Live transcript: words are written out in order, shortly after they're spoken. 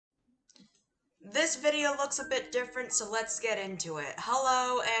This video looks a bit different, so let's get into it.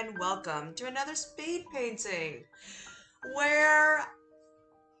 Hello and welcome to another speed painting, where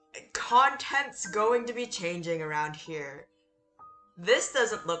content's going to be changing around here. This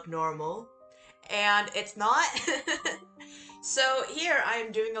doesn't look normal, and it's not. So here I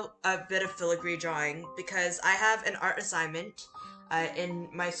am doing a bit of filigree drawing because I have an art assignment in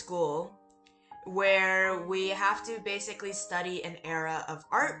my school where we have to basically study an era of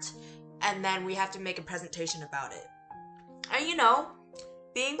art and then we have to make a presentation about it. And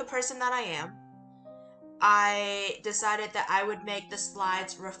being the person that I am, I decided that I would make the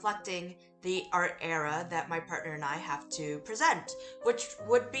slides reflecting the art era that my partner and I have to present, which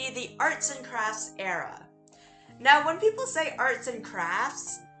would be the arts and crafts era. Now, when people say arts and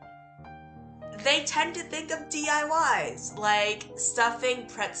crafts, they tend to think of DIYs, like stuffing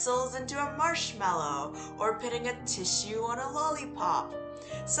pretzels into a marshmallow or putting a tissue on a lollipop.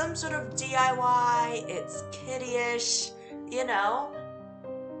 Some sort of DIY, it's kiddie-ish,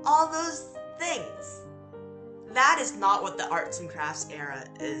 all those things. That is not what the arts and crafts era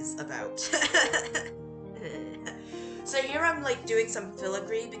is about. So here I'm like doing some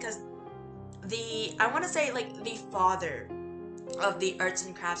filigree because I want to say like the father of the arts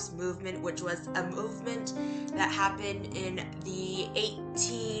and crafts movement, which was a movement that happened in the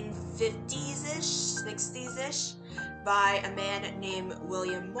 1850s-ish, 60s-ish, by a man named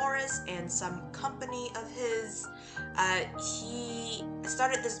William Morris and some company of his. He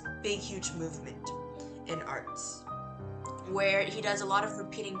started this big, huge movement in arts where he does a lot of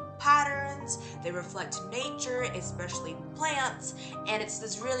repeating patterns. They reflect nature, especially plants, and it's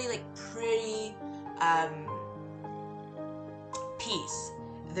this really like pretty piece.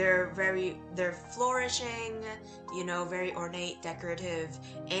 They're flourishing, very ornate, decorative,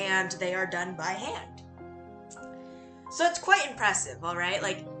 and they are done by hand. So it's quite impressive, alright?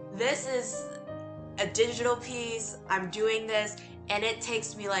 Like, this is a digital piece, I'm doing this, and it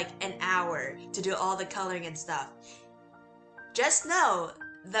takes me like an hour to do all the coloring and stuff. Just know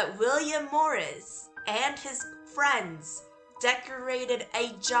that William Morris and his friends decorated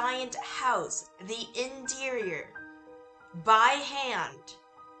a giant house, the interior, by hand.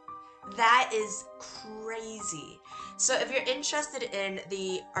 That is crazy. So if you're interested in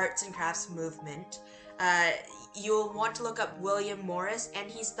the arts and crafts movement, you'll want to look up William Morris, and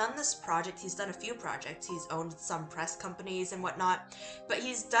he's done this project. He's done a few projects. He's owned some press companies and whatnot, but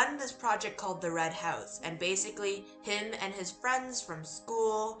he's done this project called the Red House, and basically him and his friends from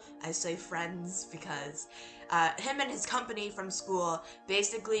school, I say friends because him and his company from school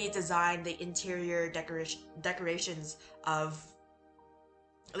basically designed the interior decorations of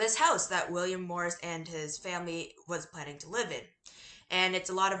this house that William Morris and his family was planning to live in. And it's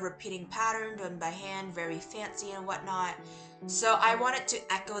a lot of repeating pattern done by hand, very fancy and whatnot. So I wanted to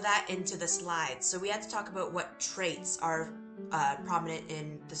echo that into the slides. So we had to talk about what traits are prominent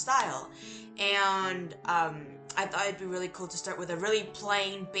in the style. And I thought it'd be really cool to start with a really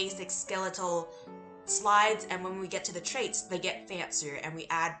plain, basic, skeletal slides, and when we get to the traits, they get fancier, and we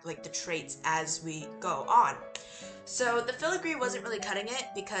add like the traits as we go on. So the filigree wasn't really cutting it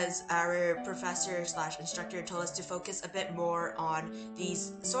because our professor slash instructor told us to focus a bit more on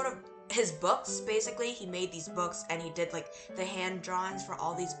these sort of his books. Basically, he made these books and he did like the hand drawings for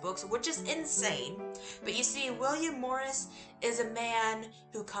all these books, which is insane. But you see, William Morris is a man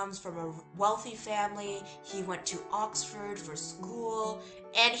who comes from a wealthy family. He went to Oxford for school,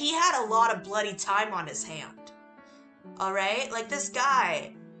 and he had a lot of bloody time on his hand. Alright? Like, this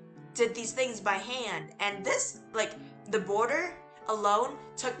guy did these things by hand, and this, like, the border alone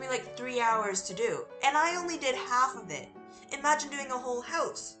took me like 3 hours to do, and I only did half of it. Imagine doing a whole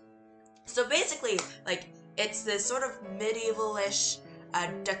house. So basically, like, it's this sort of medieval-ish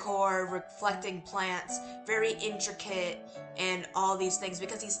decor, reflecting plants, very intricate, and all these things,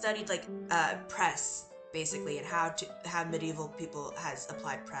 because he studied, like, press, basically, and how medieval people has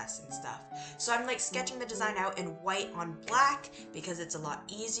applied press and stuff. So I'm, like, sketching the design out in white on black, because it's a lot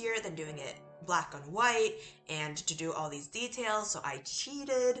easier than doing it black on white, and to do all these details, so I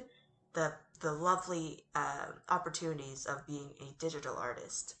cheated the lovely opportunities of being a digital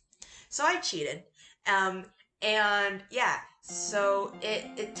artist. So I cheated. And yeah, so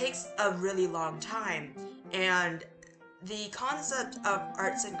it takes a really long time. And the concept of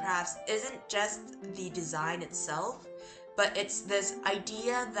arts and crafts isn't just the design itself, but it's this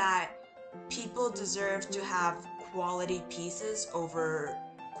idea that people deserve to have quality pieces over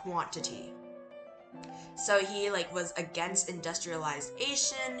quantity. So he like was against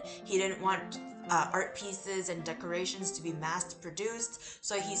industrialization. He didn't want art pieces and decorations to be mass produced.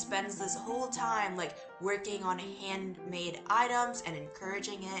 So he spends this whole time like working on handmade items and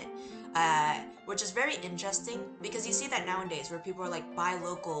encouraging it, which is very interesting because you see that nowadays where people are like buy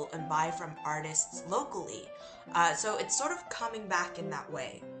local and buy from artists locally. So it's sort of coming back in that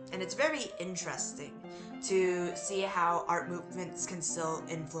way. And it's very interesting to see how art movements can still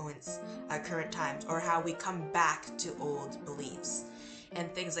influence current times, or how we come back to old beliefs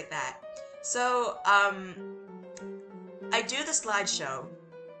and things like that. So, I do the slideshow,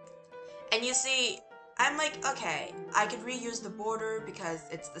 and you see, I'm like, okay, I could reuse the border because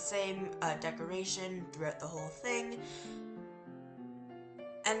it's the same decoration throughout the whole thing.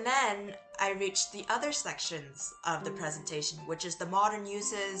 And then I reached the other sections of the presentation, which is the modern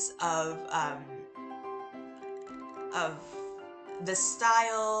uses of the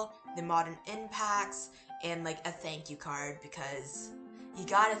style, the modern impacts, and like a thank you card, because you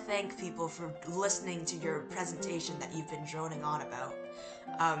gotta thank people for listening to your presentation that you've been droning on about.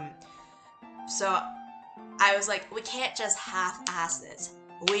 So I was like, we can't just half-ass this.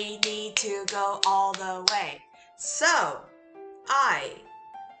 We need to go all the way. So I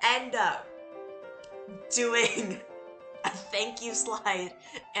end up doing a thank you slide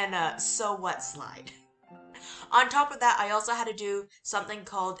and a so what slide. On top of that, I also had to do something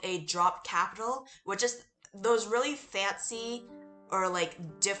called a drop capital, which is those really fancy or like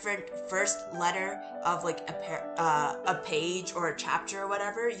different first letter of like a page or a chapter or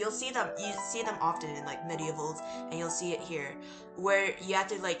whatever. You see them often in like medievals, and you'll see it here, where you have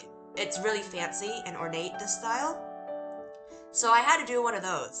to like, it's really fancy and ornate, this style. So I had to do one of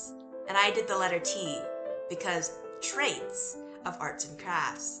those, and I did the letter T because traits of arts and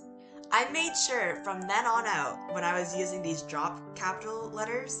crafts. I made sure from then on out, when I was using these drop capital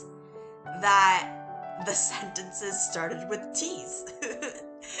letters, that the sentences started with T's.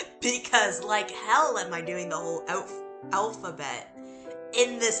 Because like hell am I doing the whole alphabet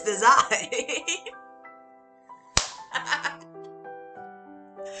in this design.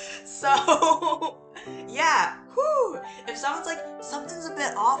 So, yeah, whew. If someone's like, something's a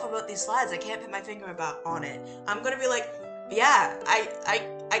bit off about these slides, I can't put my finger on it, I'm gonna be like, yeah,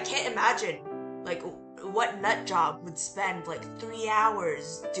 I can't imagine, like, what nut job would spend, like, 3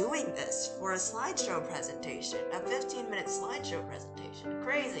 hours doing this for a slideshow presentation, a 15-minute slideshow presentation.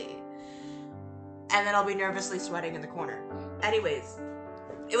 Crazy. And then I'll be nervously sweating in the corner. Anyways,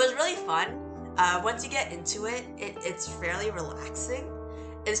 it was really fun. Once you get into it, it's fairly relaxing.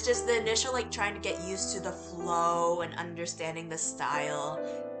 It's just the initial, like, trying to get used to the flow and understanding the style.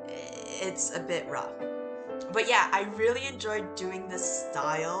 It's a bit rough. But yeah, I really enjoyed doing this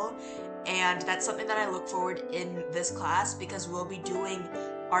style, and that's something that I look forward in this class, because we'll be doing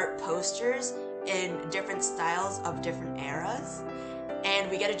art posters in different styles of different eras.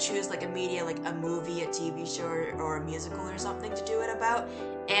 And we get to choose like a media, like a movie, a TV show, or a musical or something to do it about.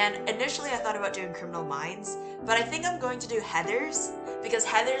 And initially I thought about doing Criminal Minds, but I think I'm going to do Heathers, because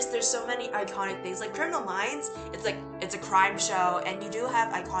Heathers, there's so many iconic things. Like Criminal Minds, it's a crime show, and you do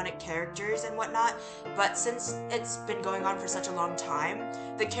have iconic characters and whatnot, but since it's been going on for such a long time,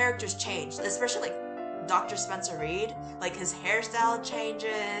 the characters changed, especially like Dr. Spencer Reid, like his hairstyle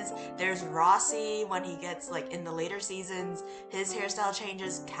changes. There's Rossi when he gets like in the later seasons, his hairstyle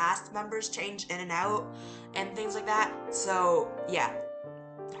changes, cast members change in and out, and things like that. So yeah,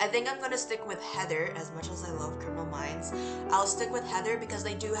 I think I'm gonna stick with Heather. As much as I love Criminal Minds, I'll stick with Heather because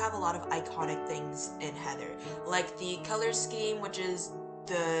they do have a lot of iconic things in Heather, like the color scheme, which is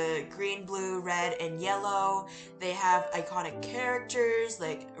the green, blue, red, and yellow. They have iconic characters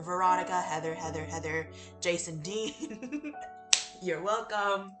like Veronica, Heather, Jason Dean. You're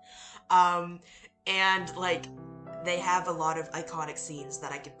welcome. And like they have a lot of iconic scenes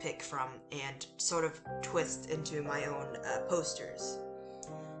that I could pick from and sort of twist into my own posters.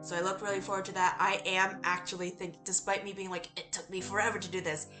 So I look really forward to that. I am actually despite me being like, it took me forever to do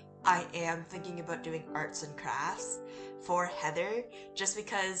this, I am thinking about doing arts and crafts for Heather, just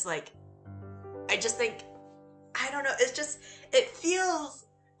because, like, I just think, I don't know, it feels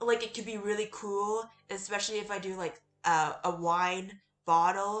like it could be really cool, especially if I do, like, a wine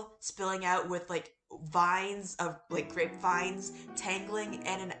bottle spilling out with, like, vines of, like, grapevines tangling in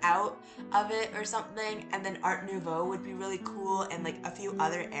and out of it or something, and then Art Nouveau would be really cool, and, like, a few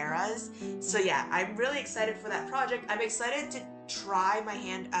other eras. So yeah, I'm really excited for that project. I'm excited to try my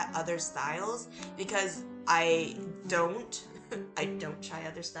hand at other styles, because I don't try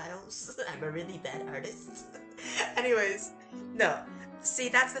other styles. I'm a really bad artist. Anyways, no. See,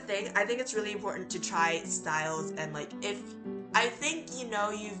 that's the thing. I think it's really important to try styles, and like, if I think, you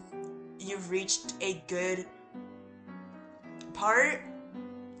know, you've reached a good part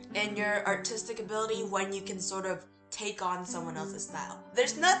in your artistic ability when you can sort of take on someone else's style.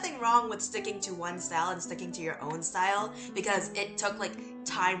 There's nothing wrong with sticking to one style and sticking to your own style because it took like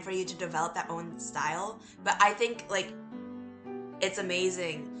time for you to develop that own style. But I think like it's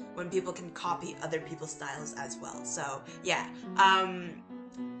amazing when people can copy other people's styles as well. So yeah,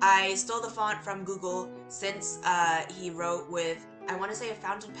 I stole the font from Google since he wrote with, I want to say, a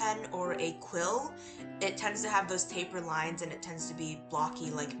fountain pen or a quill. It tends to have those taper lines and it tends to be blocky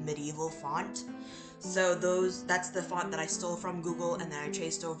like medieval font. So that's the font that I stole from Google and then I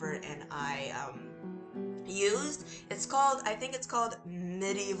traced over and I used. I think it's called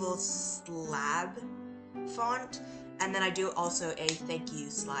Medieval Slab font. And then I do also a thank you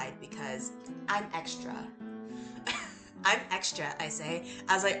slide because I'm extra. I'm extra, I say,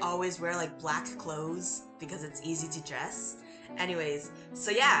 as I always wear like black clothes because it's easy to dress. Anyways, so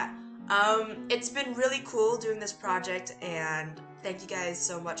yeah, it's been really cool doing this project and thank you guys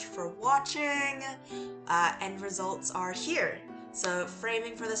so much for watching. End results are here. So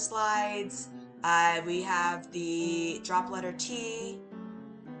framing for the slides, we have the drop letter T.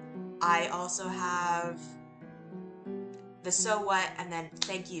 I also have the so what and then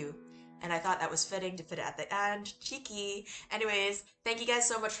thank you. And I thought that was fitting to fit it at the end. Cheeky. Anyways, thank you guys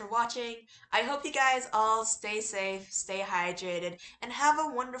so much for watching. I hope you guys all stay safe, stay hydrated, and have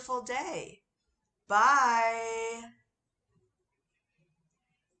a wonderful day. Bye!